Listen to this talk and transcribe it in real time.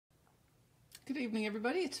Good evening,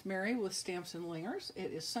 everybody. It's Mary with Stamps-N-Lingers.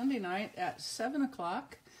 It is Sunday night at 7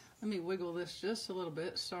 o'clock. Let me wiggle this just a little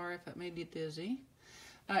bit. Sorry if that made you dizzy.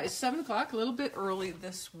 It's 7 o'clock, a little bit early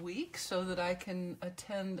this week, so that I can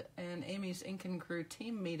attend an Amy's Ink and Crew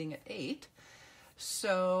team meeting at 8.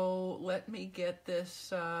 So let me get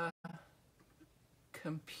this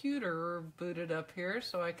computer booted up here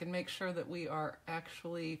so I can make sure that we are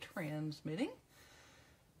actually transmitting.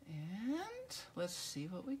 And let's see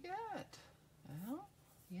what we got. Well,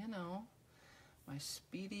 you know, my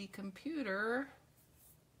speedy computer.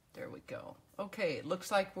 There we go. Okay, it looks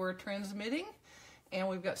like we're transmitting and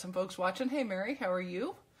we've got some folks watching. Hey Mary, how are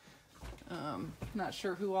you? Not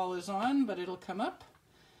sure who all is on, but it'll come up.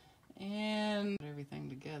 And put everything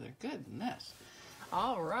together. Goodness.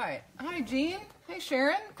 All right. Hi Jean. Hey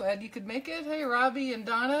Sharon. Glad you could make it. Hey Robbie and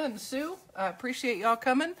Donna and Sue. I appreciate y'all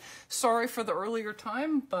coming. Sorry for the earlier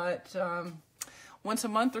time, but once a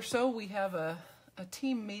month or so we have a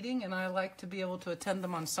team meeting, and I like to be able to attend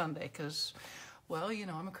them on Sunday because, well, you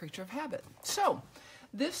know, I'm a creature of habit. So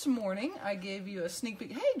this morning I gave you a sneak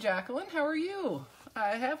peek. Hey Jacqueline, how are you? I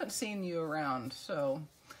haven't seen you around. So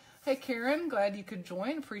hey Karen, glad you could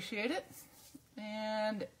join. Appreciate it.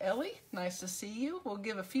 And Ellie, nice to see you. We'll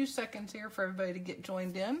give a few seconds here for everybody to get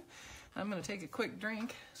joined in. I'm going to take a quick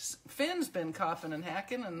drink. Finn's been coughing and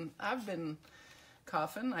hacking, and I've been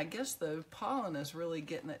coughing. I guess the pollen is really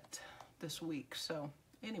getting it this week. So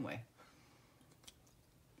anyway,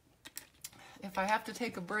 if I have to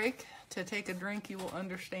take a break to take a drink, you will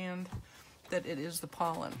understand that it is the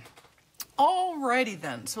pollen. Alrighty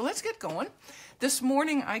then, so let's get going. This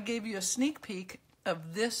morning I gave you a sneak peek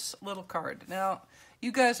of this little card. Now,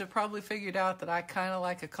 you guys have probably figured out that I kind of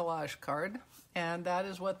like a collage card, and that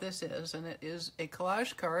is what this is. And it is a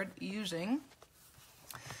collage card using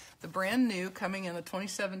the brand new, coming in the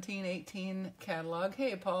 2017-18 catalog.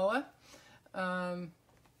 Hey, Paula.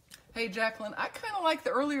 Hey, Jacqueline. I kind of like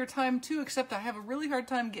the earlier time, too, except I have a really hard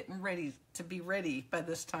time getting ready to be ready by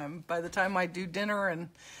this time. By the time I do dinner and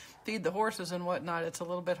feed the horses and whatnot, it's a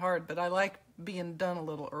little bit hard, but I like being done a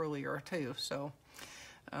little earlier, too. So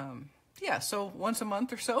yeah, so once a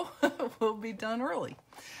month or so, we'll be done early.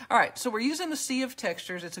 All right, so we're using the Sea of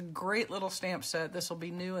Textures. It's a great little stamp set. This will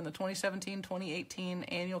be new in the 2017-2018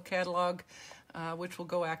 annual catalog, which will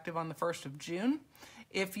go active on the 1st of June.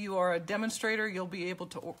 If you are a demonstrator, you'll be able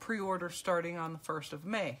to pre-order starting on the 1st of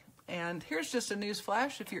May. And here's just a news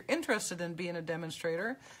flash. If you're interested in being a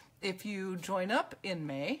demonstrator, if you join up in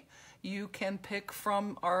May, you can pick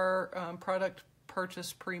from our product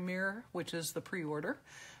purchase premier, which is the pre-order.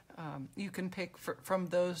 You can pick from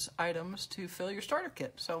those items to fill your starter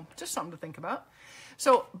kit. So just something to think about.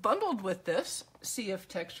 So bundled with this Sea of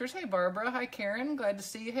Textures. Hey Barbara, hi Karen, glad to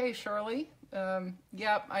see you. Hey Shirley.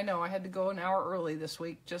 Yeah, I know I had to go an hour early this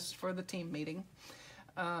week just for the team meeting.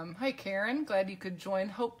 Hi Karen, glad you could join.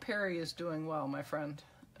 Hope Perry is doing well, my friend.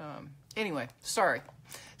 Anyway, sorry.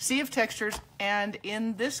 Sea of Textures, and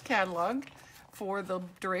in this catalog, for the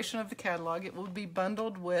duration of the catalog, it will be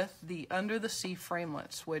bundled with the Under the Sea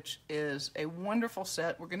framelits, which is a wonderful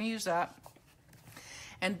set. We're going to use that.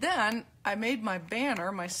 And then I made my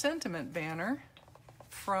banner, my sentiment banner,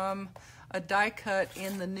 from a die cut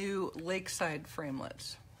in the new Lakeside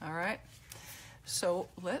framelits. All right? So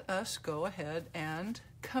let us go ahead and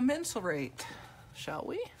commensurate, shall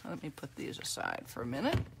we? Let me put these aside for a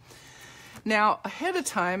minute. Now, ahead of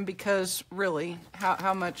time, because really,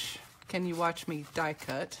 how much can you watch me die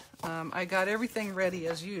cut? I got everything ready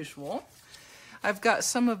as usual. I've got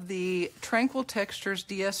some of the Tranquil Textures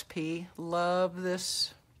DSP. Love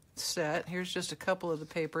this set. Here's just a couple of the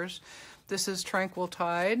papers. This is Tranquil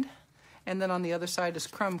Tide, and then on the other side is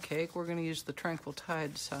Crumb Cake. We're going to use the Tranquil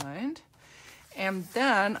Tide side. And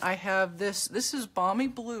then I have this. This is Balmy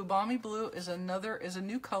Blue. Balmy Blue is a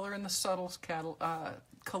new color in the Subtles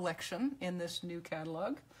collection in this new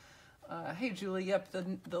catalog. Hey Julie, yep,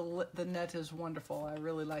 the net is wonderful. I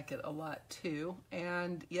really like it a lot too.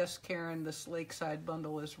 And yes, Karen, this Lakeside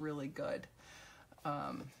bundle is really good.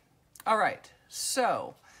 All right,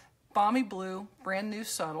 so Balmy Blue, brand new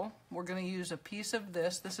subtle. We're going to use a piece of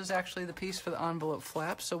this. This is actually the piece for the envelope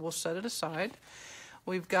flap, so we'll set it aside.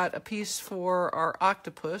 We've got a piece for our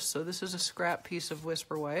octopus, so this is a scrap piece of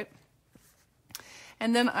Whisper White.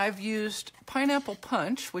 And then I've used Pineapple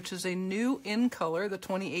Punch, which is a new in color, the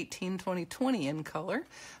 2018-2020 in color.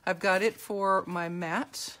 I've got it for my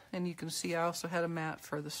mats, and you can see I also had a mat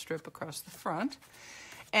for the strip across the front.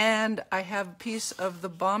 And I have a piece of the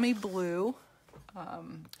Balmy Blue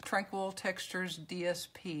Tranquil Textures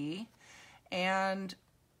DSP, and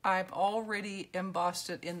I've already embossed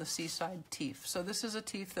it in the Seaside teeth. So this is a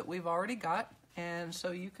teeth that we've already got And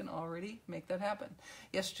so you can already make that happen.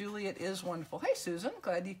 Yes, Julie, it is wonderful. Hey, Susan,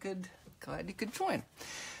 glad you could join.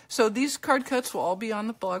 So these card cuts will all be on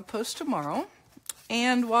the blog post tomorrow.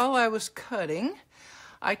 And while I was cutting,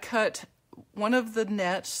 I cut one of the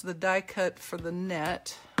nets, the die cut for the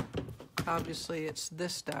net. Obviously, it's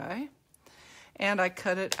this die. And I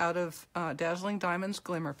cut it out of Dazzling Diamonds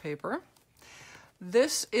glimmer paper.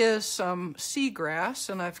 This is some seagrass,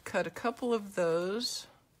 and I've cut a couple of those.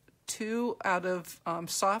 2 out of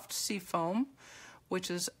soft seafoam, which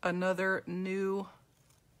is another new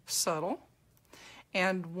subtle,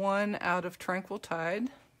 and 1 out of Tranquil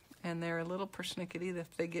Tide, and they're a little persnickety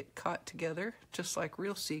if they get caught together, just like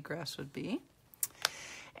real seagrass would be.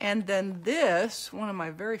 And then this, one of my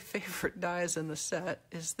very favorite dies in the set,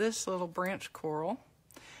 is this little branch coral.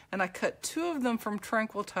 And I cut 2 of them from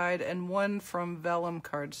Tranquil Tide and 1 from vellum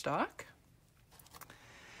cardstock.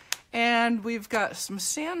 And we've got some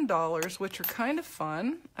sand dollars, which are kind of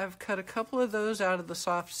fun. I've cut a couple of those out of the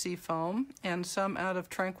soft seafoam and some out of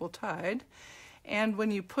Tranquil Tide. And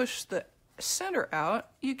when you push the center out,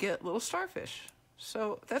 you get little starfish.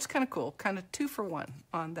 So that's kind of cool, kind of 2 for 1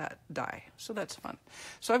 on that die. So that's fun.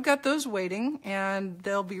 So I've got those waiting, and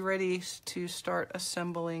they'll be ready to start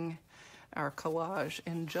assembling our collage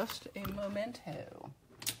in just a momento.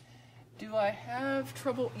 Do I have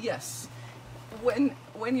trouble? Yes. When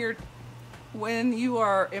you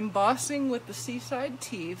are embossing with the Seaside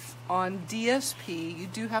Teeth on DSP, you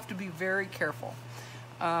do have to be very careful.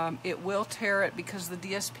 It will tear it because the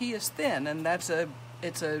DSP is thin, and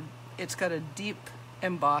it's got a deep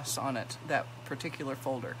emboss on it, that particular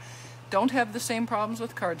folder. Don't have the same problems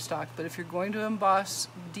with cardstock, but if you're going to emboss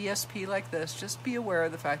DSP like this, just be aware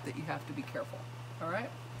of the fact that you have to be careful. All right?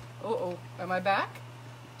 Uh-oh, am I back?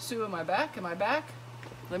 Sue, am I back? Am I back?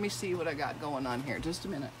 Let me see what I got going on here. Just a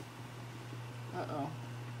minute. Uh-oh.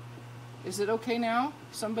 Is it okay now?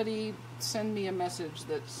 Somebody send me a message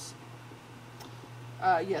that's...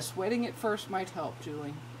 yes, wetting it first might help,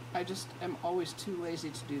 Julie. I just am always too lazy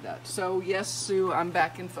to do that. So, yes, Sue, I'm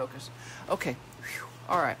back in focus. Okay. Whew.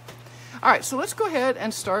 All right. All right, so let's go ahead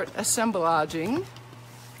and start assemblaging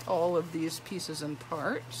all of these pieces and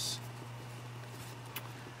parts.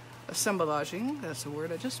 Assemblaging, that's a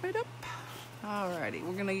word I just made up. Alrighty,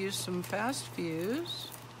 we're going to use some fast fuse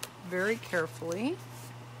very carefully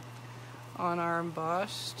on our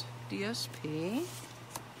embossed DSP.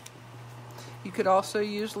 You could also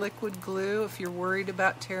use liquid glue if you're worried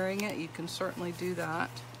about tearing it. You can certainly do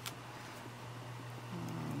that.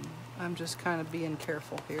 I'm just kind of being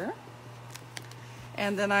careful here.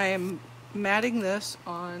 And then I am matting this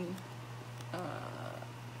on...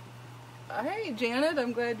 hey Janet,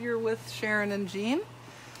 I'm glad you're with Sharon and Jean.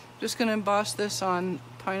 Just going to emboss this on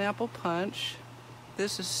Pineapple Punch.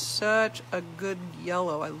 This is such a good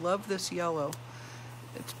yellow. I love this yellow.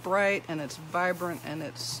 It's bright and it's vibrant and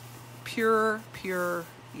it's pure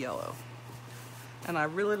yellow. And I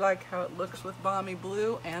really like how it looks with Balmy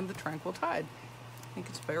Blue and the Tranquil Tide. I think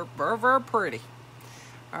it's very pretty.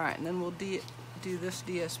 Alright, and then we'll do this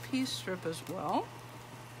DSP strip as well.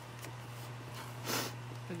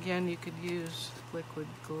 Again, you could use liquid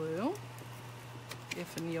glue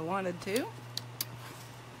if and you wanted to.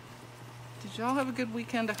 Did y'all have a good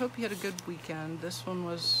weekend? I hope you had a good weekend. This one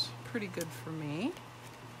was pretty good for me.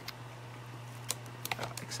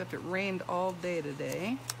 Except it rained all day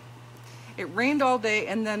today. It rained all day,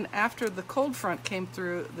 and then after the cold front came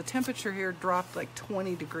through, the temperature here dropped like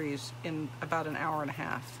 20 degrees in about an hour and a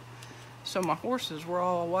half. So my horses were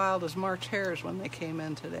all wild as March hares when they came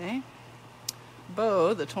in today.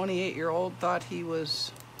 Bo, the 28-year-old, thought he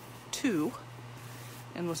was 2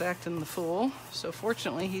 and was acting the fool. So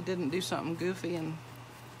fortunately, he didn't do something goofy and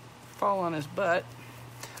fall on his butt.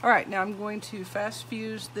 All right, now I'm going to fast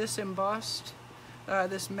fuse this embossed,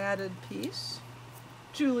 this matted piece.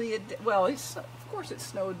 Julie, well, of course it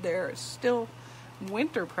snowed there. It's still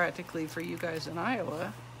winter practically for you guys in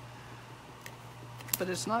Iowa. But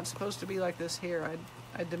it's not supposed to be like this here.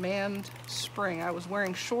 I demand spring. I was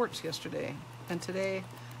wearing shorts yesterday, and today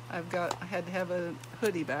I had to have a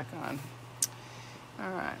hoodie back on.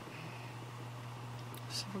 All right.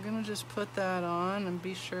 So we're gonna just put that on and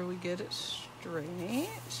be sure we get it straight.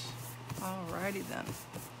 Alrighty then.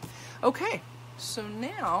 Okay, so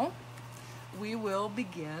now we will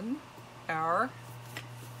begin our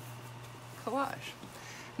collage.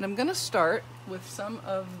 And I'm gonna start with some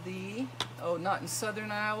of the, oh, not in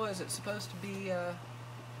southern Iowa. Is it supposed to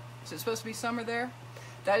be summer there?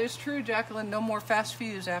 That is true, Jacqueline. No more fast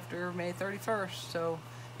fuse after May 31st. So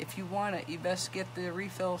if you want it, you best get the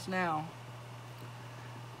refills now.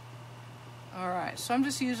 Alright, so I'm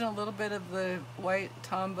just using a little bit of the white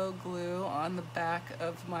Tombow glue on the back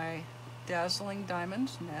of my Dazzling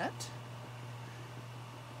Diamonds net.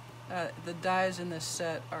 The dies in this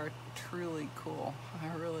set are truly cool.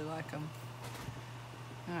 I really like them.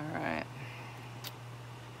 Alright.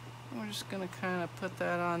 We're just going to kind of put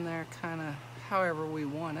that on there kind of however we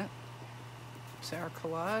want it. It's our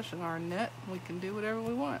collage and our net. We can do whatever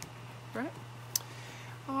we want, right?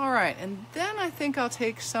 Alright, and then I think I'll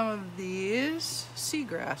take some of these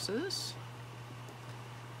seagrasses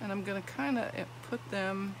and I'm going to kind of put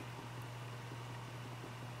them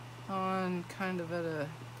on kind of at a,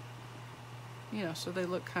 you know, so they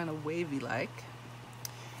look kind of wavy-like.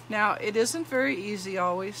 Now, it isn't very easy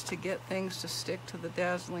always to get things to stick to the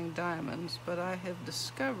Dazzling Diamonds, but I have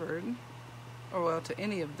discovered, or well, to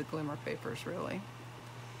any of the glimmer papers really,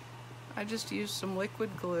 I just use some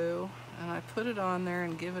liquid glue and I put it on there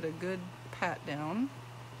and give it a good pat down,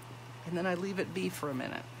 and then I leave it be for a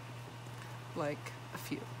minute, like a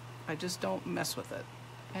few. I just don't mess with it,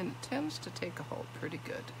 and it tends to take a hold pretty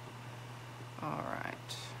good.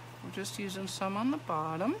 Alright, we're just using some on the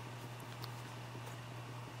bottom.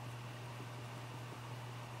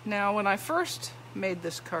 Now, when I first made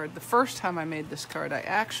this card, the first time I made this card, I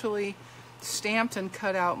actually stamped and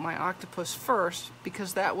cut out my octopus first,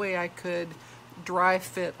 because that way I could dry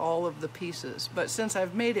fit all of the pieces. But since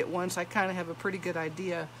I've made it once, I kind of have a pretty good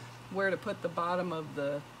idea where to put the bottom of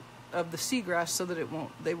the seagrass so that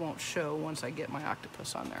they won't show once I get my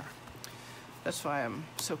octopus on there. That's why I'm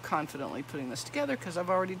so confidently putting this together, because I've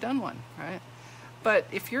already done one, right? But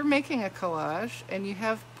if you're making a collage and you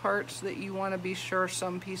have parts that you want to be sure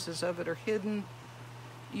some pieces of it are hidden,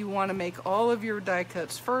 you want to make all of your die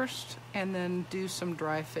cuts first and then do some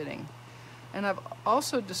dry fitting. And I've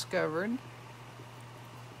also discovered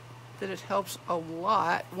that it helps a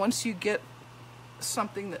lot once you get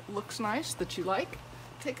something that looks nice, that you like,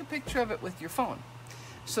 take a picture of it with your phone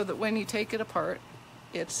so that when you take it apart,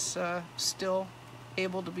 it's still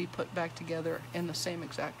able to be put back together in the same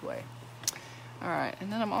exact way. Alright,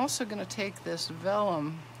 and then I'm also going to take this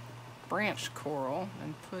vellum branch coral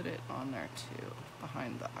and put it on there too,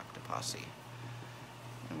 behind the octopussy.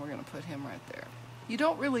 And we're going to put him right there. You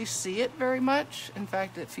don't really see it very much. In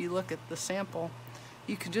fact, if you look at the sample,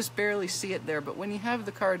 you can just barely see it there, but when you have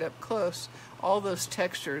the card up close, all those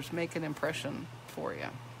textures make an impression for you.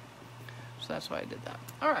 So that's why I did that.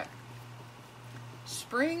 Alright.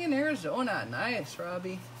 Spring in Arizona. Nice,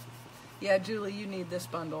 Robbie. Yeah, Julie, you need this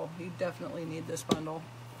bundle. You definitely need this bundle.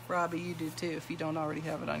 Robbie, you do too, if you don't already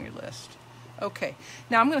have it on your list. Okay,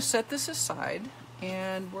 now I'm going to set this aside,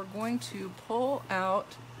 and we're going to pull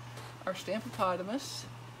out our Stampopotamus,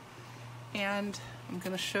 and I'm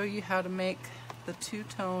going to show you how to make the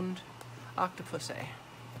two-toned octopus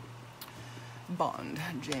Bond,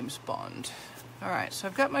 James Bond. Alright, so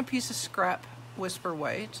I've got my piece of scrap Whisper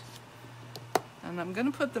White, and I'm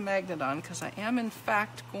going to put the magnet on because I am in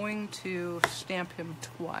fact going to stamp him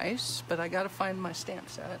twice, but I got to find my stamp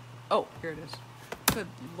set. Oh, here it is. Good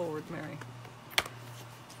Lord, Mary.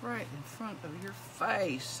 It's right in front of your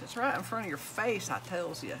face. It's right in front of your face, I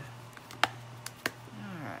tells you.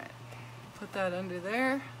 Alright, put that under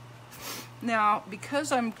there. Now,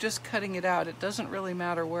 because I'm just cutting it out, it doesn't really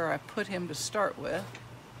matter where I put him to start with.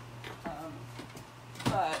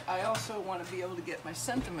 But I also want to be able to get my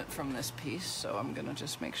sentiment from this piece, so I'm going to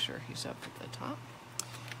just make sure he's up at the top.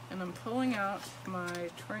 And I'm pulling out my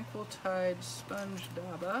Tranquil Tide Sponge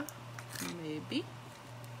Daba. Maybe.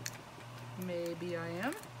 Maybe I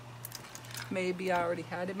am. Maybe I already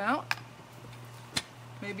had him out.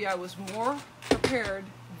 Maybe I was more prepared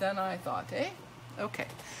than I thought, eh? Okay.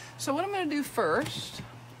 So what I'm going to do first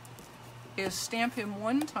is stamp him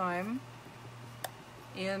one time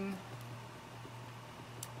in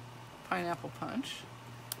Pineapple Punch.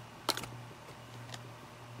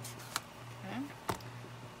 Okay.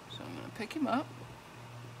 So I'm going to pick him up,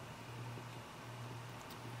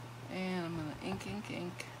 and I'm going to ink, ink,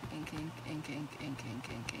 ink, ink, ink, ink, ink, ink,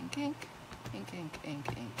 ink, ink, ink, ink, ink, ink,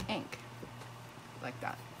 ink, ink, ink, like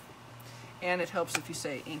that. And it helps if you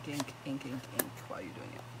say ink, ink, ink, ink, ink while you're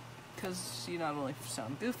doing it, because you not only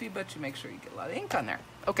sound goofy, but you make sure you get a lot of ink on there.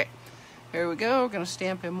 Okay, here we go. We're going to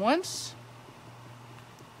stamp him once,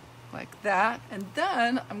 like that, and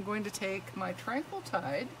then I'm going to take my Tranquil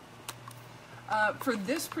Tide. For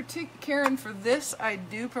this particular, Karen, for this I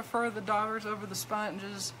do prefer the daubers over the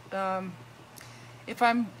sponges. If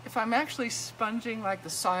I'm actually sponging like the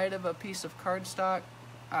side of a piece of cardstock,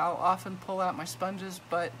 I'll often pull out my sponges,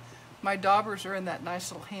 but my daubers are in that nice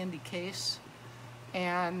little handy case,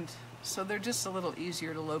 and so they're just a little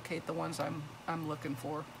easier to locate the ones I'm looking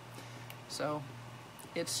for. So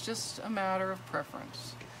It's just a matter of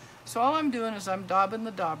preference. So all I'm doing is I'm daubing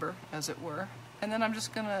the dauber, as it were, and then I'm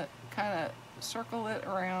just gonna kind of circle it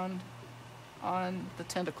around on the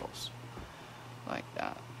tentacles, like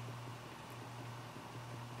that.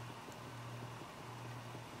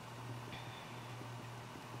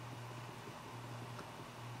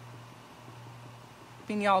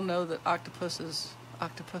 I mean, y'all know that octopodales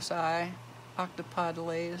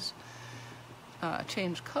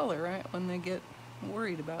change color, right, when they get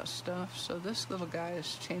worried about stuff. So this little guy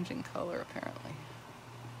is changing color, apparently.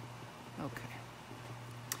 Okay.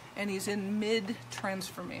 And he's in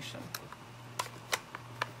mid-transformation.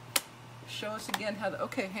 Show us again how the...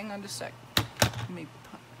 Okay, hang on just a sec. Let me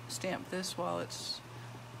stamp this while it's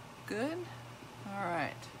good. All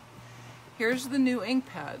right. Here's the new ink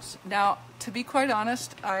pads. Now, to be quite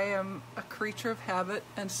honest, I am a creature of habit,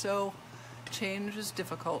 and so change is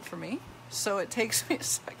difficult for me. So it takes me a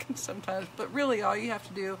second sometimes, but really all you have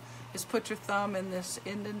to do is put your thumb in this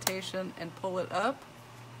indentation and pull it up,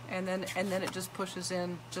 and then it just pushes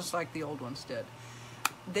in just like the old ones did.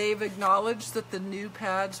 They've acknowledged that the new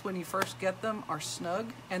pads, when you first get them, are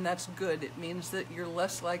snug, and that's good. It means that you're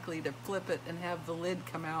less likely to flip it and have the lid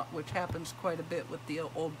come out, which happens quite a bit with the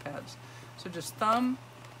old pads. So just thumb,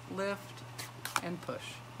 lift, and push,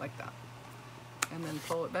 like that. And then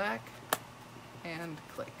pull it back, and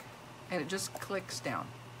click. And it just clicks down.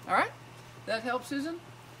 All right? That help, Susan?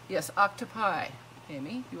 Yes, octopi.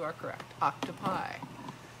 Amy, you are correct. Octopi.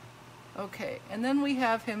 Okay, and then we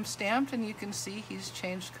have him stamped, and you can see he's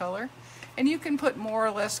changed color. And you can put more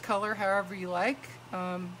or less color however you like.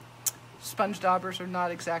 Sponge daubers are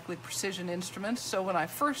not exactly precision instruments, so when I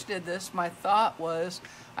first did this, my thought was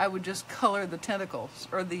I would just color the tentacles,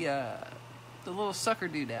 or the little sucker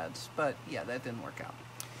doodads, but yeah, that didn't work out.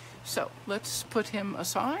 So let's put him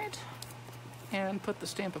aside, and put the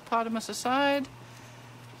Stampopotamus aside,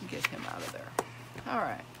 and get him out of there. All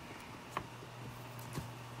right.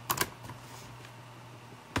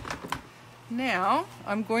 Now,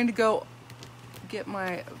 I'm going to go get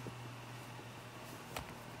my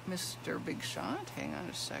Mr. Big Shot. Hang on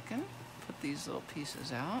a second. Put these little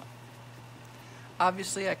pieces out.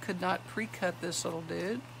 Obviously, I could not pre-cut this little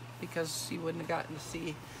dude because you wouldn't have gotten to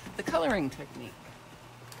see the coloring technique.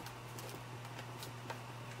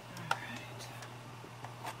 All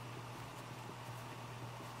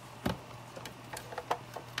right.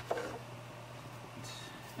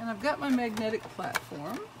 And I've got my magnetic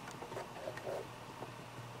platform.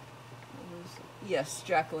 Yes,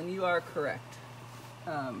 Jacqueline, you are correct.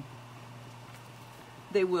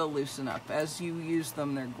 They will loosen up. As you use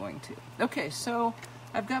them, they're going to. Okay, so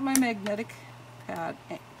I've got my magnetic pad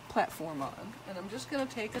platform on, and I'm just going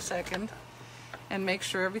to take a second and make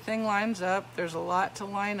sure everything lines up. There's a lot to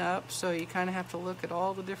line up, so you kind of have to look at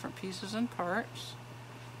all the different pieces and parts.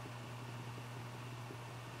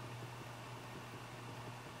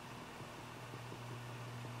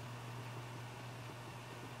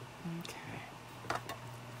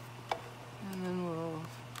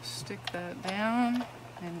 Stick that down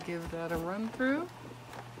and give that a run through.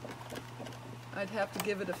 I'd have to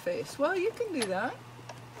give it a face. Well, you can do that.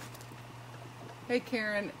 Hey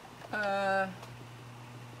Karen,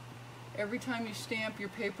 every time you stamp, your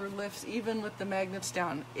paper lifts even with the magnets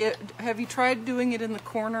down. Have you tried doing it in the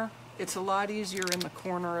corner? It's a lot easier in the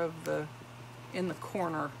corner of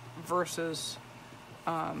versus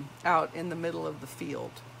out in the middle of the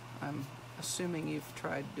field. I'm assuming you've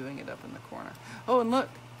tried doing it up in the corner. Oh, and look.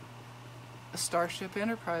 A Starship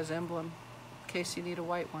Enterprise emblem, in case you need a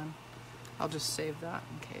white one. I'll just save that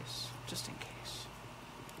in case, just in case.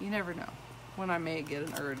 You never know when I may get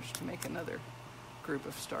an urge to make another group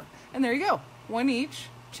of star. And there you go, one each,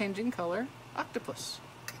 changing color, octopus.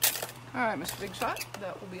 All right, Mr. Big Shot,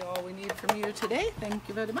 that will be all we need from you today. Thank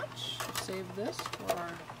you very much. We'll save this for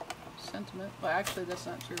our sentiment. Well, actually, that's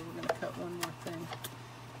not true. We're going to cut one more thing.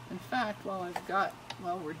 In fact, while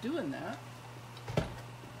we're doing that,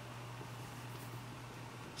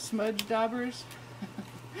 smudge daubers.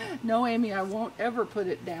 No, Amy, I won't ever put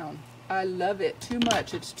it down. I love it too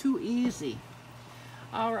much. It's too easy.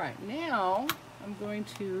 All right, now I'm going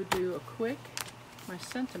to do my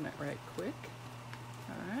sentiment right quick.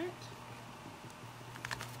 All right.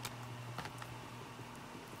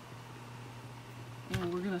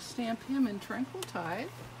 And we're going to stamp him in Tranquil Tide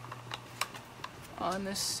on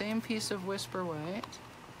this same piece of Whisper White.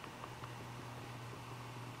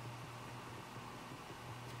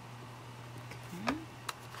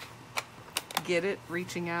 Get it?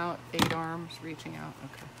 Reaching out, 8 arms, reaching out,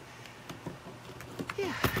 okay.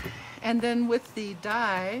 Yeah, and then with the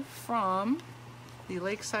die from the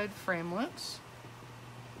Lakeside Framelits,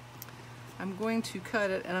 I'm going to cut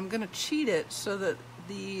it, and I'm going to cheat it so that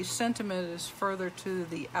the sentiment is further to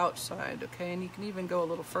the outside, okay? And you can even go a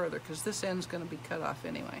little further because this end's going to be cut off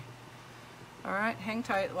anyway. All right, hang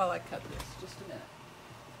tight while I cut this. Just a minute.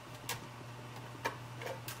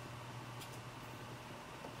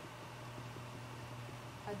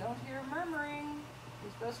 I don't hear murmuring.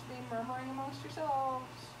 You're supposed to be murmuring amongst yourselves.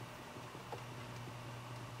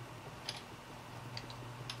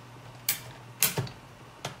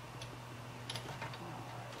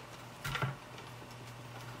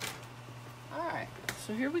 Alright,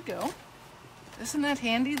 so here we go. Isn't that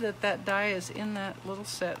handy that that die is in that little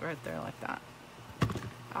set right there like that?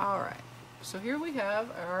 Alright, so here we have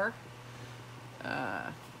our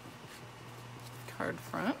card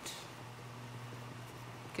front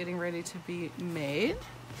getting ready to be made.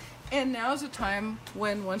 And now's a time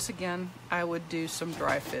when, once again, I would do some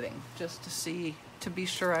dry fitting just to be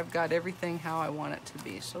sure I've got everything how I want it to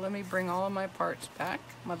be. So let me bring all of my parts back,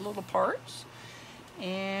 my little parts,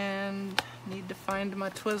 and need to find my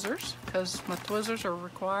tweezers because my tweezers are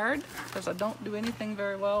required because I don't do anything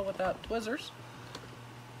very well without tweezers,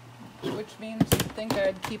 which means you'd think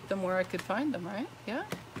I'd keep them where I could find them, right? Yeah,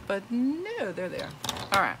 but no, they're there.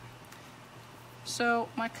 All right. So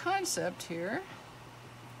my concept here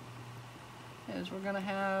is we're going to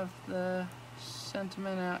have the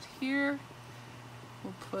sentiment out here.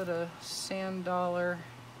 We'll put a sand dollar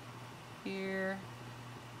here,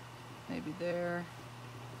 maybe there,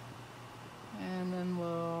 and then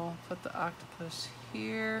we'll put the octopus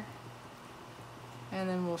here, and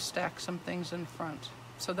then we'll stack some things in front.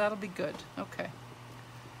 So that'll be good. Okay.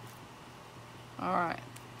 All right.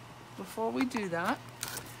 Before we do that,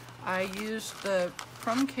 I used the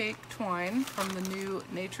crumb cake twine from the new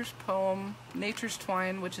Nature's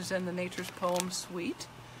Twine, which is in the Nature's Poem suite.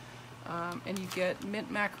 And you get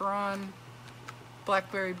mint macaron,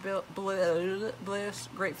 blackberry bliss,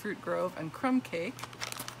 grapefruit grove, and crumb cake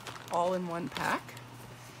all in one pack.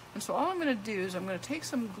 And so all I'm going to do is I'm going to take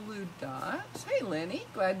some glue dots. Hey Lenny,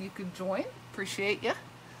 glad you could join. Appreciate you.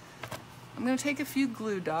 I'm going to take a few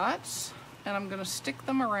glue dots and I'm going to stick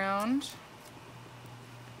them around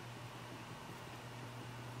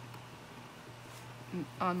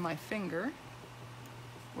on my finger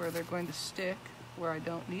where they're going to stick, where I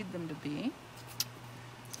don't need them to be.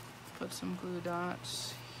 Put some glue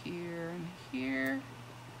dots here and here,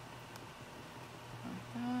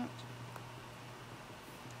 like that.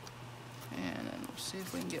 And then we'll see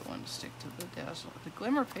if we can get one to stick to the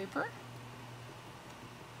glimmer paper.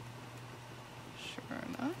 Sure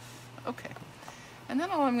enough. Okay. And then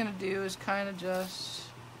all I'm going to do is kind of just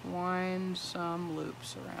wind some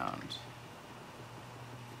loops around.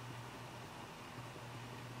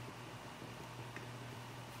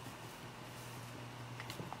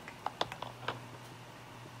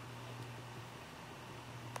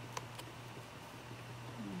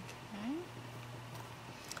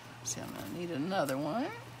 See, I'm going to need another one.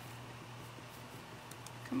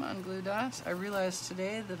 Come on, glue dots. I realized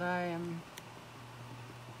today that I am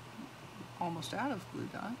almost out of glue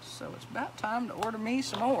dots, so it's about time to order me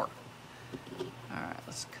some more. Alright,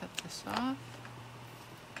 let's cut this off.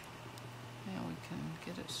 Now we can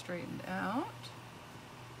get it straightened out.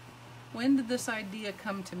 When did this idea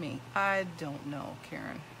come to me? I don't know,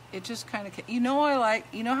 Karen. It just kind of, you know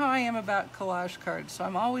how I am about collage cards, so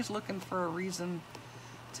I'm always looking for a reason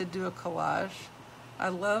to do a collage. I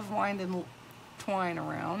love winding twine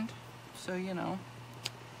around, so you know.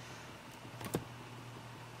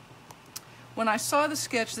 When I saw the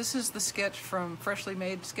sketch, this is the sketch from Freshly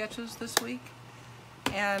Made Sketches this week,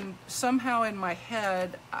 and somehow in my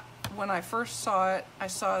head, when I first saw it, I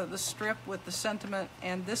saw the strip with the sentiment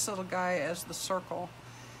and this little guy as the circle,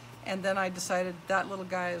 and then I decided that little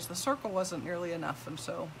guy as the circle wasn't nearly enough, and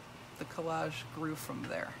so the collage grew from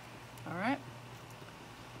there. All right?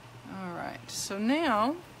 All right, so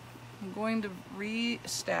now I'm going to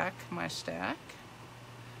restack my stack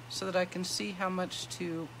so that I can see how much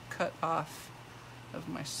to cut off of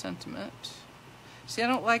my sentiment. See, I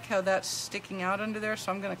don't like how that's sticking out under there,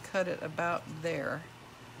 so I'm going to cut it about there.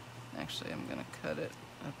 Actually, I'm going to cut it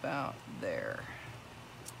about there.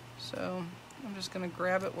 So I'm just going to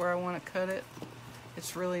grab it where I want to cut it.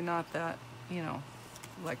 It's really not that, you know,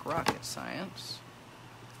 like rocket science.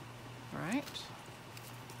 All right.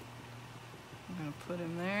 I'm going to put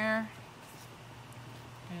him there,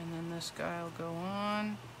 and then this guy will go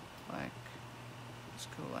on, like, let's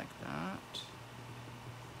go like that,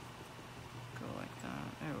 go like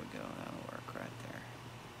that, there we go, that'll work right there,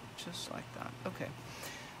 just like that. Okay,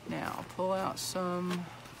 now I'll pull out some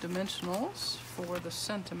dimensionals for the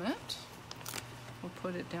sentiment. We'll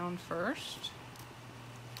put it down first.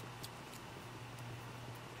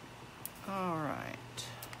 All right.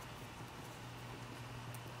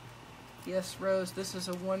 Yes, Rose, this is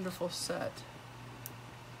a wonderful set.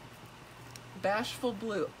 Bashful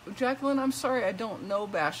Blue. Jacqueline, I'm sorry, I don't know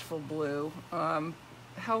Bashful Blue.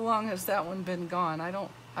 How long has that one been gone? I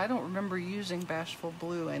don't remember using Bashful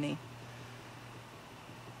Blue any.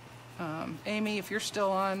 Amy, if you're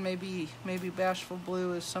still on, maybe Bashful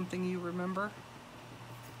Blue is something you remember.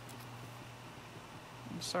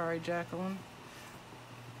 I'm sorry, Jacqueline.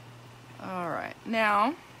 All right,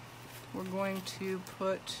 now we're going to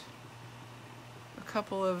put a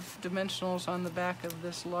couple of dimensionals on the back of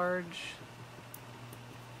this large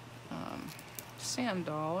sand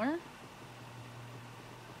dollar,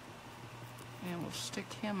 and we'll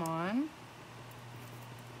stick him on,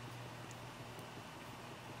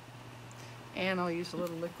 and I'll use a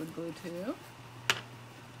little liquid glue too.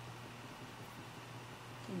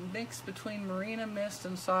 Mix between Marina Mist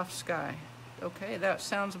and Soft Sky. Okay, that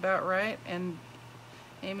sounds about right, and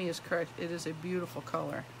Amy is correct. It is a beautiful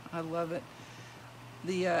color. I love it.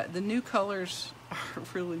 The new colors are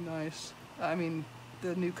really nice. I mean,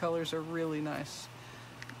 the new colors are really nice.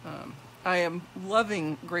 I am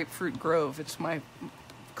loving Grapefruit Grove. It's my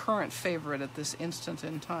current favorite at this instant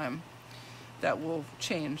in time. That will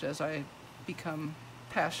change as I become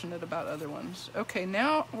passionate about other ones. Okay,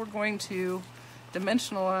 now we're going to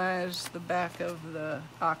dimensionalize the back of the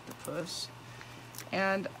octopus.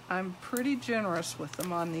 And I'm pretty generous with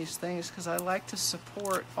them on these things because I like to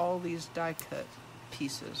support all these die cut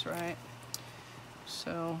pieces, right?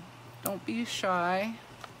 So don't be shy.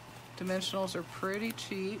 Dimensionals are pretty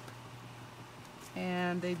cheap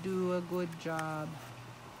and they do a good job.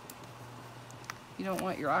 You don't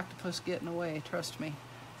want your octopus getting away, trust me.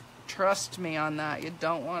 Trust me on that. You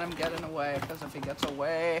don't want him getting away, because if he gets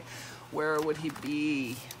away, where would he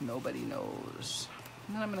be? Nobody knows.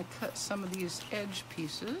 And then I'm going to cut some of these edge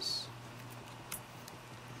pieces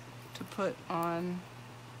to put on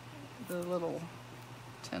the little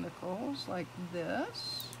tentacles like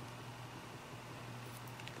this.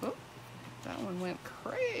 Oh, that one went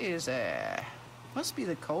crazy. Must be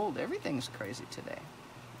the cold. Everything's crazy today.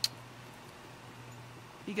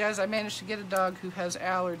 You guys, I managed to get a dog who has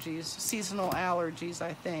allergies, seasonal allergies,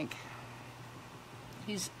 I think.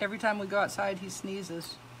 Every time we go outside, he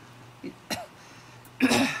sneezes.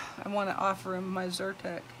 I want to offer him my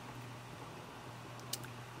Zyrtec.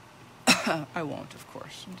 I won't, of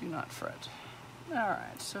course. Do not fret.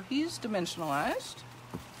 Alright, so he's dimensionalized.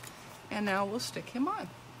 And now we'll stick him on.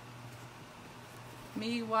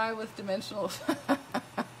 Me, why with dimensionals?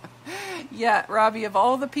 Yeah, Robbie, of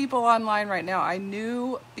all the people online right now, I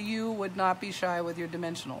knew you would not be shy with your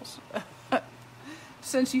dimensionals.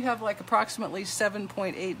 Since you have like approximately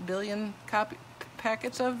 7.8 billion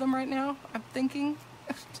packets of them right now, I'm thinking.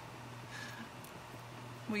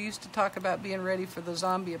 We used to talk about being ready for the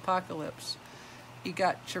zombie apocalypse. You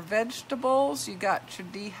got your vegetables, you got your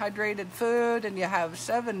dehydrated food, and you have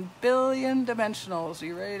 7 billion dimensionals. Are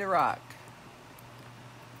you ready to rock?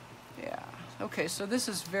 Yeah. Okay, so this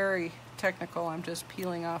is very technical. I'm just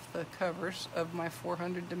peeling off the covers of my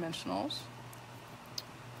 400 dimensionals.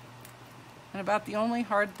 And about the only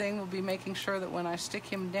hard thing will be making sure that when I stick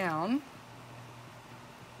him down,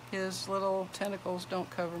 his little tentacles don't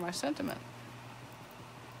cover my sentiment,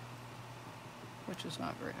 which is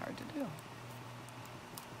not very hard to do.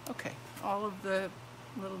 Okay, all of the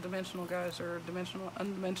little dimensional guys are dimensional,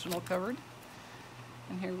 undimensional covered.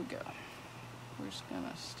 And here we go. We're just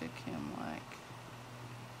gonna stick him like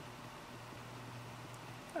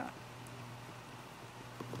that.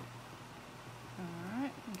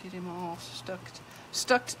 Alright, get him all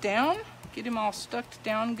stuck down. Get him all stuck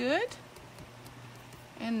down good.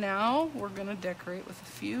 And now we're gonna decorate with a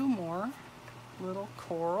few more little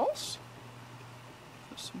corals.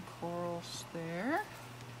 Put some corals there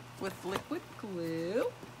with liquid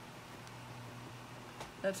glue.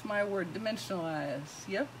 That's my word, dimensionalize.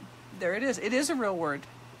 Yep, there it is. It is a real word.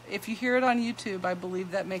 If you hear it on YouTube, I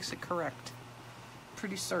believe that makes it correct.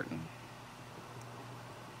 Pretty certain.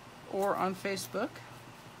 Or on Facebook.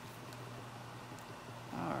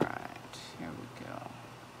 All right, here we go.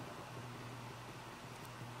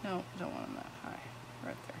 No, don't want them that high.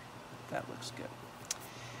 Right there. That looks good.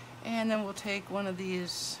 And then we'll take one of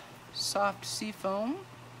these soft sea foam.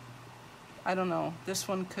 I don't know. This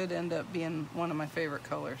one could end up being one of my favorite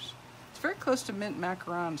colors. It's very close to mint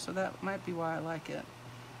macaron, so that might be why I like it.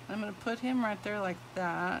 I'm going to put him right there like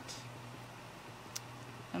that.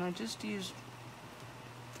 And I just used...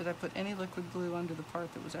 Did I put any liquid glue under the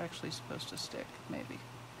part that was actually supposed to stick? Maybe.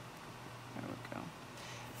 There we go.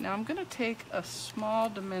 Now I'm going to take a small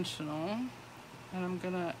dimensional, and I'm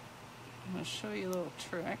going to show you a little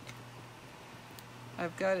trick.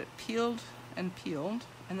 I've got it peeled and peeled,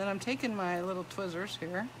 and then I'm taking my little Twizzlers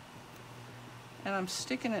here and I'm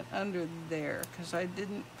sticking it under there because I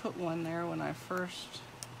didn't put one there when I first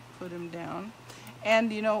put him down.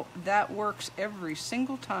 And you know, that works every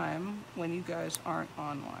single time when you guys aren't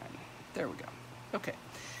online. There we go. Okay.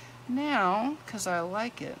 Now, because I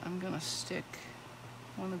like it, I'm going to stick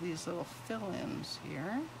one of these little fill-ins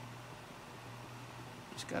here.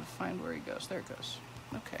 Just got to find where he goes. There it goes.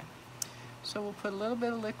 Okay. So we'll put a little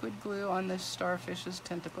bit of liquid glue on this starfish's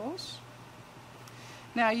tentacles.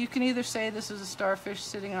 Now you can either say this is a starfish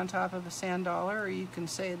sitting on top of a sand dollar, or you can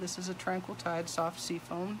say this is a tranquil tide soft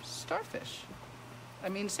seafoam starfish. I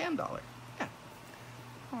mean sand dollar. Yeah.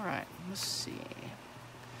 All right, let's see.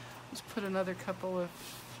 Let's put another couple of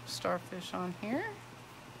starfish on here.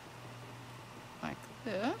 Like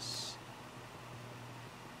this.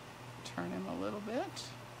 Turn him a little bit.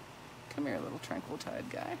 Come here, little tranquil tide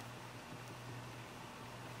guy.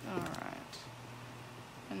 All right.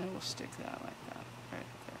 And then we'll stick that like that. Right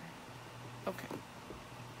there. Okay.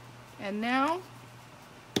 And now,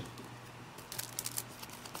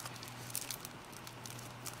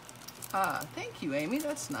 thank you, Amy.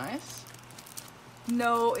 That's nice.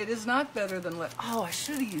 No, it is not better than oh, I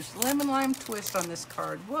should have used lemon lime twist on this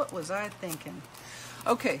card. What was I thinking?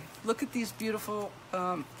 Okay, look at these beautiful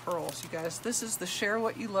pearls, you guys. This is the Share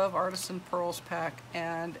What You Love Artisan Pearls pack,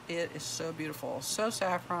 and it is so beautiful. So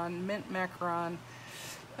saffron, mint macaron,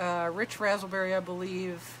 rich raspberry, I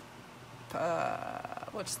believe.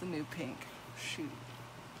 What's the new pink? Shoot.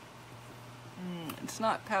 It's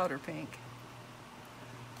not powder pink.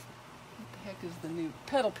 What the heck is the new?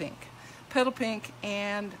 Petal pink. Petal pink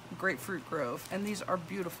and grapefruit grove. And these are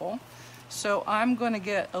beautiful. So I'm going to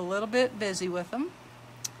get a little bit busy with them.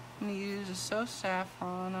 I'm going to use a So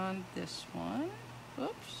Saffron on this one.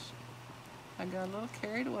 Whoops. I got a little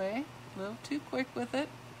carried away. A little too quick with it.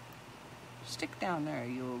 Stick down there,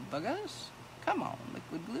 you old buggers. Come on,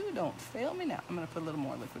 liquid glue, don't fail me now. I'm going to put a little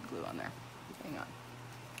more liquid glue on there. Hang on.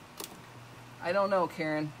 I don't know,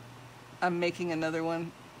 Karen. I'm making another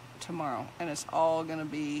one tomorrow, and it's all going to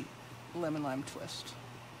be lemon lime twist.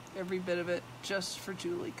 Every bit of it just for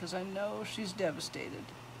Julie, because I know she's devastated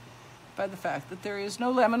by the fact that there is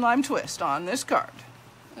no lemon lime twist on this card.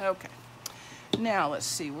 Okay. Now, let's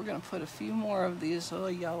see. We're going to put a few more of these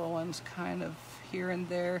little yellow ones kind of here and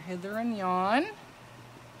there, hither and yon.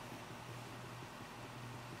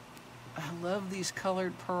 I love these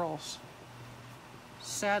colored pearls.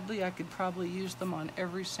 Sadly, I could probably use them on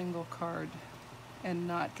every single card and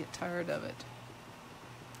not get tired of it.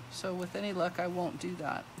 So with any luck, I won't do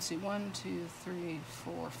that. Let's see, 1, 2, 3,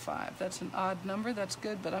 4, 5. That's an odd number. That's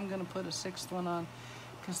good, but I'm going to put a sixth one on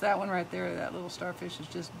because that one right there, that little starfish is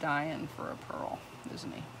just dying for a pearl,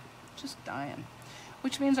 isn't he? Just dying.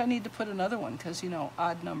 Which means I need to put another one because, you know,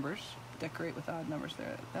 odd numbers. Decorate with odd numbers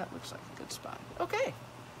there. That looks like a good spot. Okay.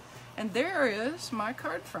 And there is my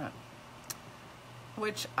card front,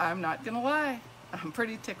 which I'm not going to lie, I'm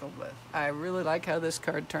pretty tickled with. I really like how this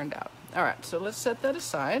card turned out. All right, so let's set that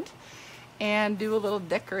aside and do a little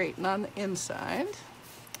decorating on the inside.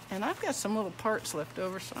 And I've got some little parts left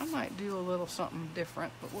over, so I might do a little something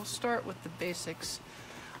different, but we'll start with the basics.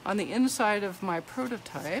 On the inside of my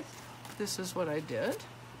prototype, this is what I did.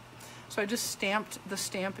 So I just stamped the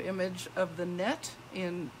stamp image of the net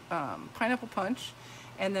in Pineapple Punch,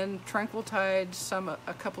 and then Tranquil Tide,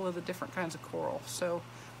 a couple of the different kinds of coral. So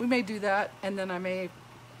we may do that, and then I may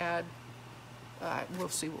add, we'll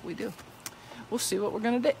see what we do. We'll see what we're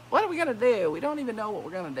gonna do. What are we gonna do? We don't even know what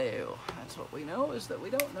we're gonna do. That's what we know, is that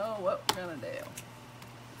we don't know what we're gonna do.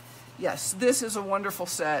 Yes, this is a wonderful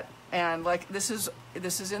set, and like this is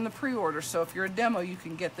in the pre-order, so if you're a demo, you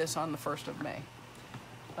can get this on the 1st of May.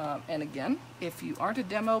 And again, if you aren't a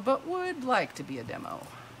demo but would like to be a demo,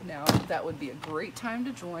 now that would be a great time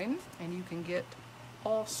to join, and you can get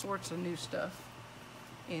all sorts of new stuff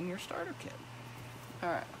in your starter kit. All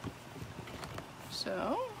right,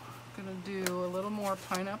 so I'm gonna do a little more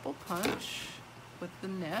Pineapple Punch with the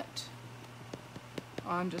net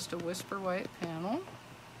on just a Whisper White panel.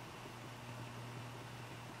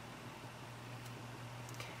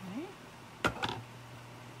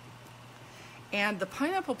 And the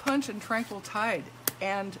Pineapple Punch and Tranquil Tide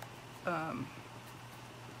and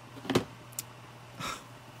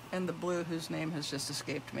the blue whose name has just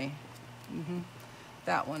escaped me.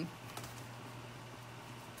 That one.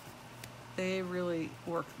 They really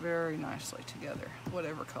work very nicely together,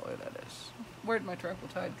 whatever color that is. Where'd my Tranquil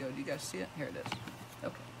Tide go? Do you guys see it? Here it is.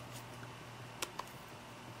 Okay.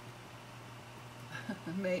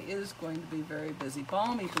 May is going to be very busy.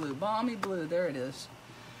 Balmy blue, there it is.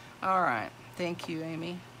 All right. Thank you,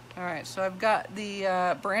 Amy. All right, so I've got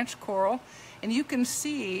the branch coral, and you can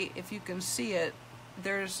see, if you can see it,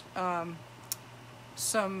 there's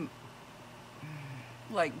some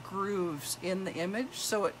like grooves in the image,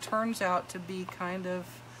 so it turns out to be kind of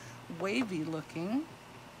wavy looking,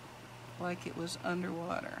 like it was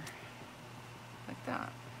underwater, like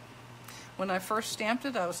that. When I first stamped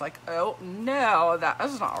it, I was like, oh no, that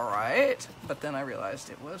is not right. But then I realized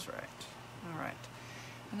it was right. All right.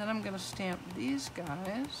 And then I'm going to stamp these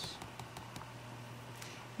guys.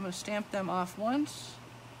 I'm going to stamp them off once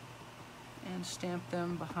and stamp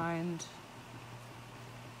them behind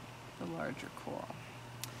the larger coral.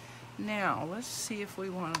 Now, let's see if we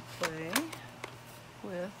want to play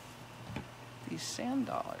with these sand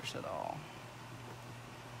dollars at all.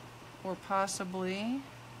 Or possibly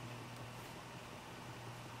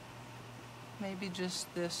maybe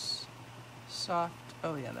just this soft,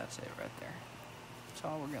 oh yeah, that's it right there. That's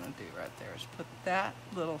all we're gonna do right there is put that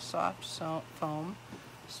little soft foam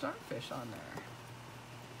starfish on there.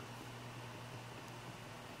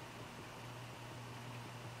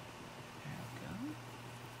 There we go.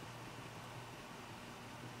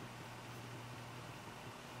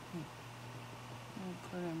 We'll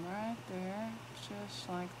put him right there, just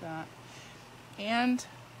like that. And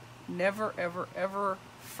never, ever, ever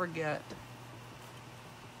forget,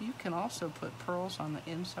 you can also put pearls on the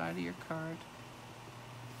inside of your card.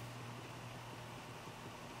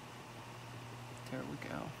 There we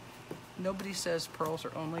go. Nobody says pearls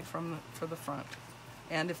are only for the front.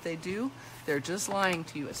 And if they do, they're just lying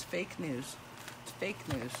to you. It's fake news. It's fake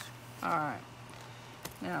news. All right.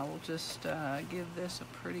 Now we'll just give this a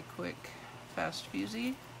pretty quick fast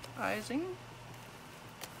fusey-izing.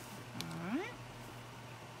 All right.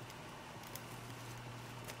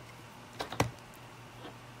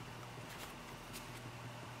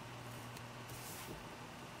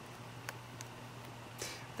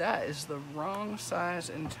 That is the wrong size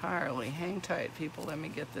entirely. Hang tight, people. Let me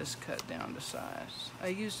get this cut down to size. I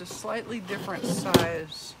used a slightly different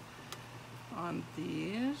size on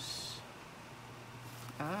these.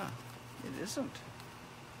 Ah, it isn't.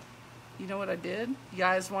 You know what I did? You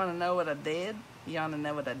guys want to know what I did? You want to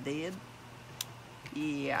know what I did?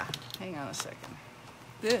 Yeah. Hang on a second.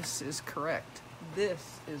 This is correct.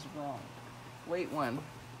 This is wrong. Wait one.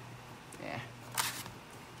 Yeah.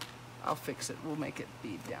 I'll fix it. We'll make it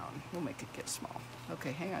be down. We'll make it get small.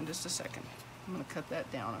 Okay, hang on just a second. I'm going to cut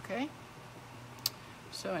that down, okay?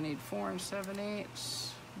 So I need 4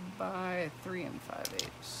 7/8 by 3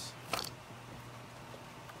 5/8.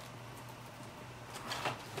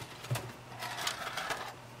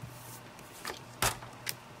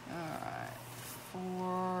 Alright,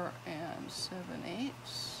 4 7/8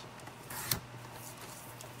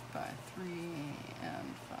 by 3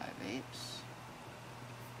 5/8.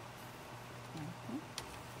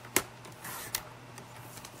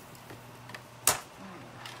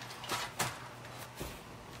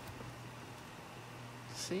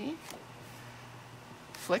 See?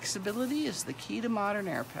 Flexibility is the key to modern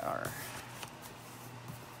air power.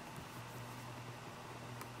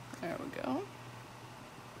 There we go.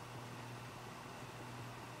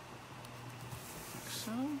 Like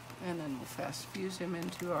so. And then we'll fast fuse him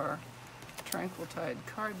into our Tranquil Tide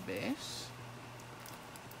card base.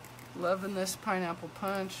 Loving this pineapple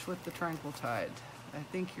punch with the Tranquil Tide. I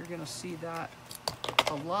think you're going to see that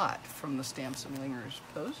a lot from the Stamps-N-Lingers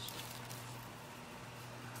post.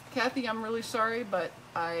 Kathy, I'm really sorry, but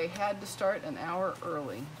I had to start an hour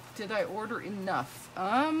early. Did I order enough?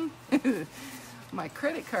 My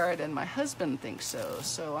credit card and my husband think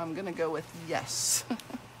so I'm going to go with yes.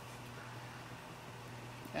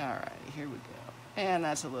 Alright, here we go. And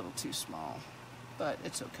that's a little too small, but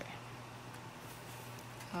it's okay.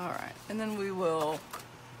 Alright, and then we will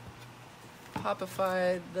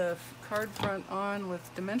popify the card front on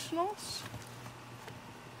with dimensionals.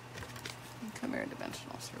 Come here,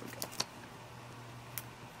 dimensionals. Here we go.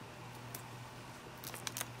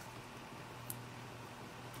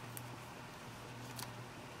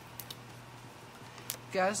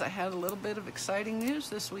 Guys, I had a little bit of exciting news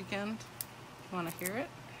this weekend. Want to hear it?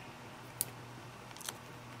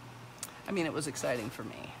 I mean, it was exciting for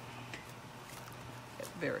me.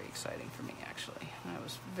 Very exciting for me, actually. I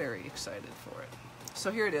was very excited for it.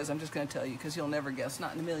 So here it is. I'm just going to tell you because you'll never guess.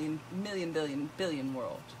 Not in a million, billion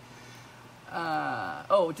world.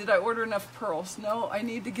 Oh, did I order enough pearls? No, I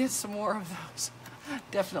need to get some more of those.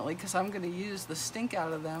 Definitely, because I'm going to use the stink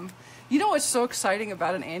out of them. You know what's so exciting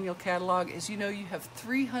about an annual catalog is, you know, you have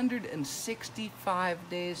 365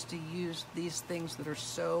 days to use these things that are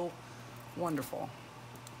so wonderful.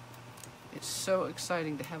 It's so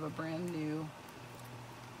exciting to have a brand new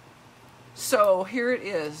So here it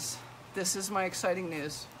is. This is my exciting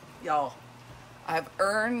news. Y'all, I've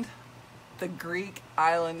earned the Greek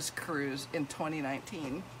Islands cruise in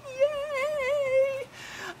 2019. Yay!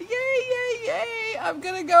 Yay, yay, yay! I'm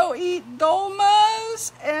gonna go eat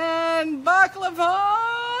dolmas and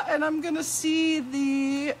baklava, and I'm gonna see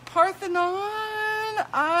the Parthenon.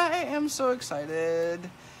 I am so excited.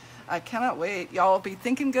 I cannot wait. Y'all be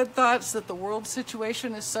thinking good thoughts that the world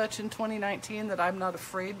situation is such in 2019 that I'm not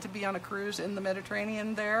afraid to be on a cruise in the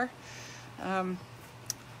Mediterranean there.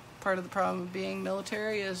 Part of the problem of being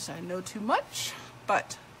military is I know too much,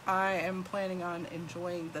 but I am planning on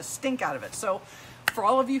enjoying the stink out of it. So for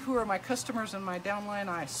all of you who are my customers and my downline,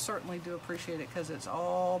 I certainly do appreciate it because it's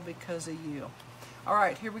all because of you. All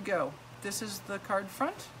right, here we go. This is the card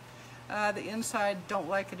front. The inside, don't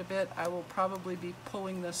like it a bit. I will probably be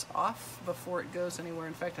pulling this off before it goes anywhere.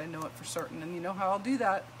 In fact, I know it for certain. And you know how I'll do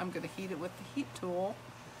that? I'm going to heat it with the heat tool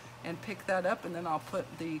and pick that up, and then I'll put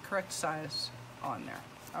the correct size on there.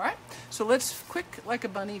 All right? So let's, quick like a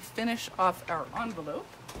bunny, finish off our envelope.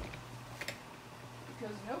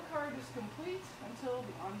 Because no card is complete until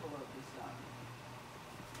the envelope is done.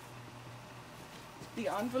 The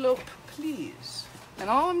envelope, please. And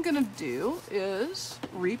all I'm going to do is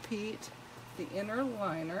repeat the inner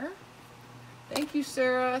liner. Thank you,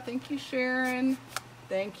 Sarah. Thank you, Sharon.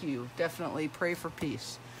 Thank you. Definitely pray for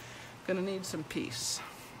peace. Gonna need some peace.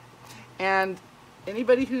 And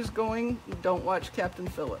anybody who's going, don't watch Captain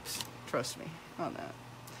Phillips. Trust me on that.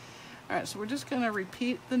 All right, so we're just going to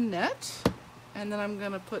repeat the net, and then I'm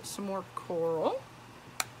going to put some more coral.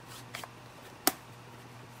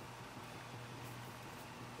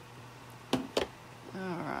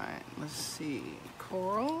 All right, let's see.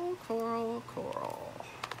 Coral, coral, coral.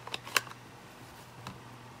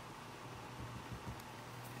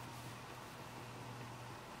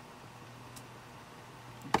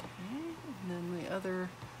 Okay, and then the other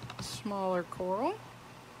smaller coral.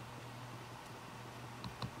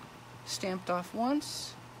 Stamped off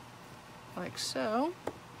once, like so.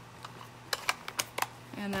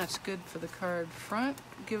 And that's good for the card front.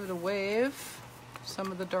 Give it a wave.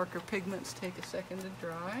 Some of the darker pigments take a second to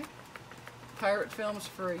dry. Pirate films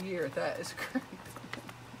for a year. That is great.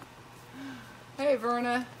 Hey,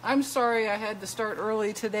 Verna. I'm sorry I had to start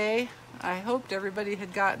early today. I hoped everybody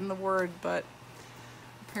had gotten the word, but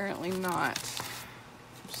apparently not.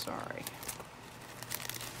 I'm sorry.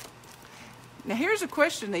 Now here's a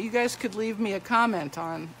question that you guys could leave me a comment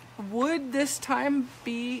on. Would this time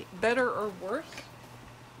be better or worse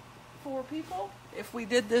for people? If we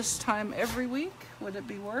did this time every week, would it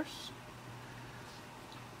be worse?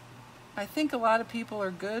 I think a lot of people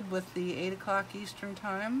are good with the 8 o'clock Eastern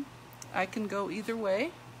time. I can go either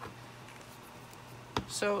way.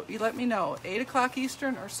 So you let me know, 8 o'clock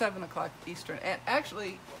Eastern or 7 o'clock Eastern. And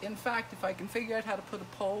actually, in fact, if I can figure out how to put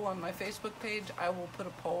a poll on my Facebook page, I will put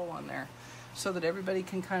a poll on there so that everybody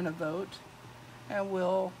can kind of vote, and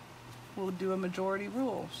we'll do a majority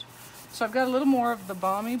rules. So I've got a little more of the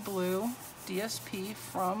Balmy Blue DSP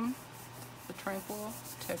from the Tranquil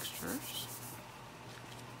Textures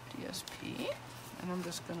DSP, and I'm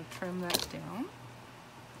just going to trim that down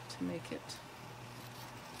to make it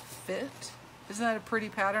fit. Isn't that a pretty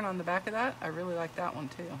pattern on the back of that? I really like that one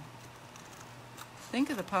too. Think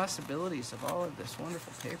of the possibilities of all of this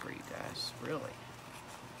wonderful paper, you guys, really.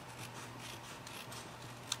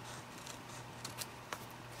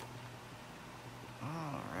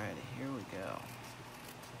 Alrighty, here we go.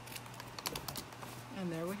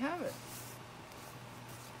 And there we have it.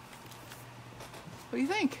 What do you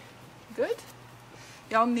think? Good?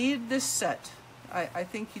 Y'all need this set. I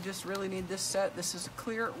think you just really need this set. This is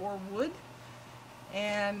clear or wood,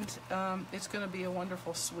 and it's going to be a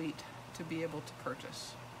wonderful suite to be able to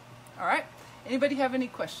purchase. All right? Anybody have any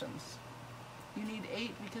questions? You need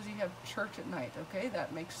 8 because you have church at night. Okay,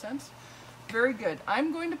 that makes sense. Very good.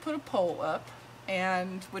 I'm going to put a poll up,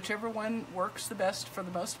 and whichever one works the best for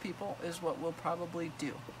the most people is what we'll probably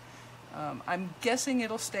do. I'm guessing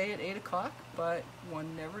it'll stay at 8 o'clock, but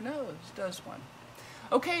one never knows, does one?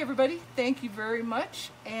 Okay, everybody, thank you very much,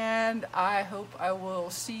 and I hope I will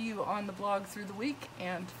see you on the blog through the week,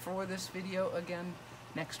 and for this video again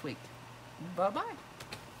next week. Bye-bye.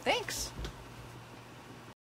 Thanks.